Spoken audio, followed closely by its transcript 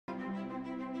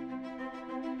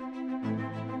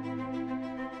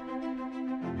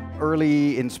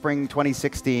Early in spring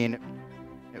 2016,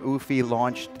 UFI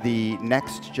launched the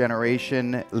Next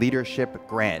Generation Leadership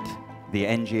Grant, the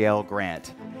NGL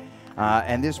grant.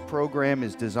 And this program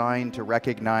is designed to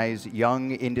recognize young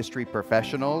industry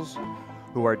professionals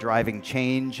who are driving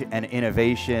change and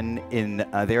innovation in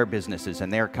their businesses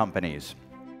and their companies.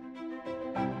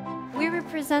 We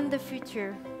represent the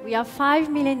future. We are 5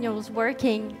 millennials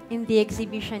working in the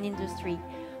exhibition industry.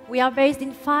 We are based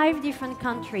in 5 different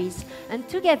countries, and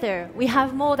together we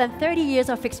have more than 30 years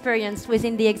of experience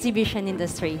within the exhibition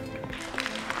industry.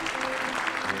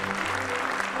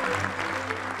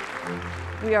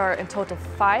 We are in total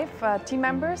 5 team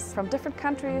members from different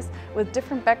countries with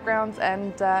different backgrounds,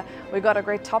 and we got a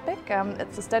great topic.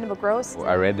 It's sustainable growth.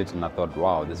 I read it and I thought,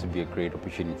 wow, this would be a great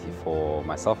opportunity for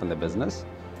myself and the business,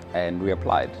 and we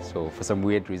applied. So for some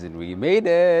weird reason, we made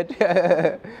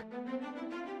it.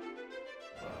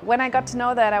 When I got to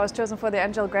know that I was chosen for the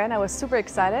NGL grant, I was super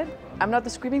excited. I'm not the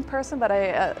screaming person, but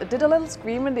I did a little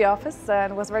scream in the office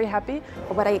and was very happy.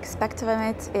 What I expect from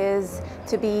it is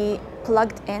to be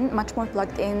plugged in, much more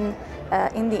plugged in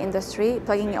the industry,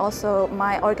 plugging also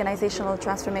my organizational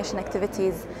transformation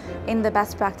activities in the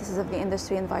best practices of the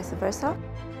industry and vice versa.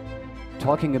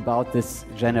 Talking about this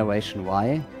Generation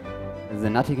Y, the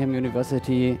Nottingham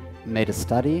University made a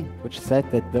study which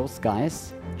said that those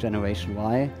guys, Generation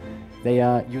Y, they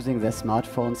are using their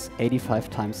smartphones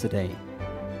 85 times a day,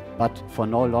 but for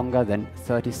no longer than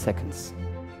 30 seconds.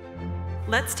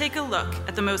 Let's take a look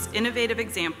at the most innovative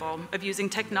example of using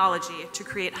technology to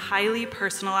create highly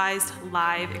personalized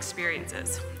live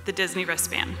experiences, the Disney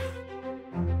wristband.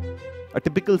 A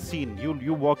typical scene,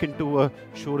 you walk into a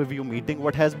show review meeting,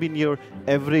 what has been your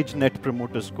average net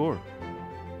promoter score?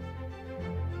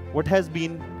 What has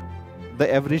been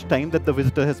the average time that the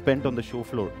visitor has spent on the show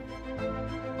floor?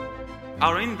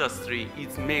 Our industry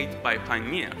is made by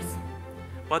pioneers,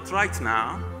 but right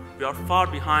now we are far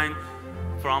behind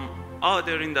from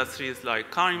other industries like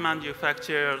car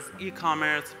manufacturers,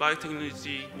 e-commerce,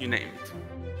 biotechnology, you name it.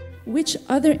 Which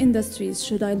other industries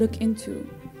should I look into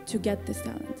to get this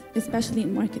talent, especially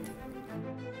in marketing?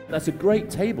 That's a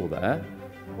great table there.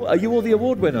 Well, are you all the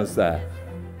award winners there?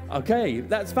 Okay,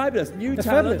 that's fabulous. New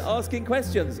talent asking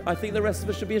questions. I think the rest of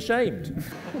us should be ashamed.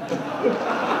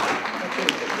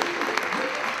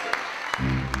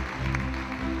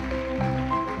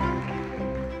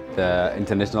 The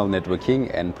international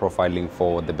networking and profiling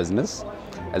for the business,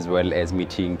 as well as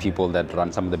meeting people that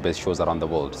run some of the best shows around the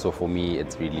world. So for me,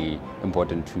 it's really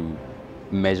important to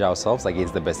measure ourselves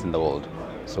against the best in the world.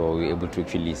 So we're able to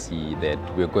actually see that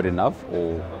we're good enough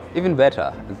or even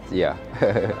better. Yeah.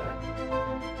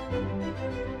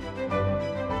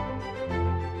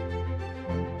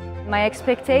 My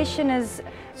expectation is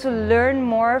to learn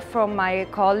more from my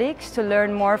colleagues, to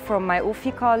learn more from my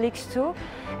UFI colleagues too,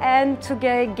 and to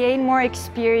gain more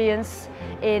experience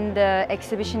in the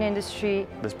exhibition industry.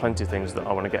 There's plenty of things that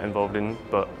I want to get involved in,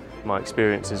 but my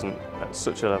experience isn't at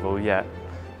such a level yet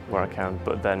where I can,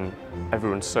 but then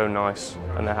everyone's so nice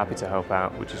and they're happy to help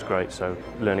out, which is great, so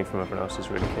learning from everyone else is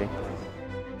really key.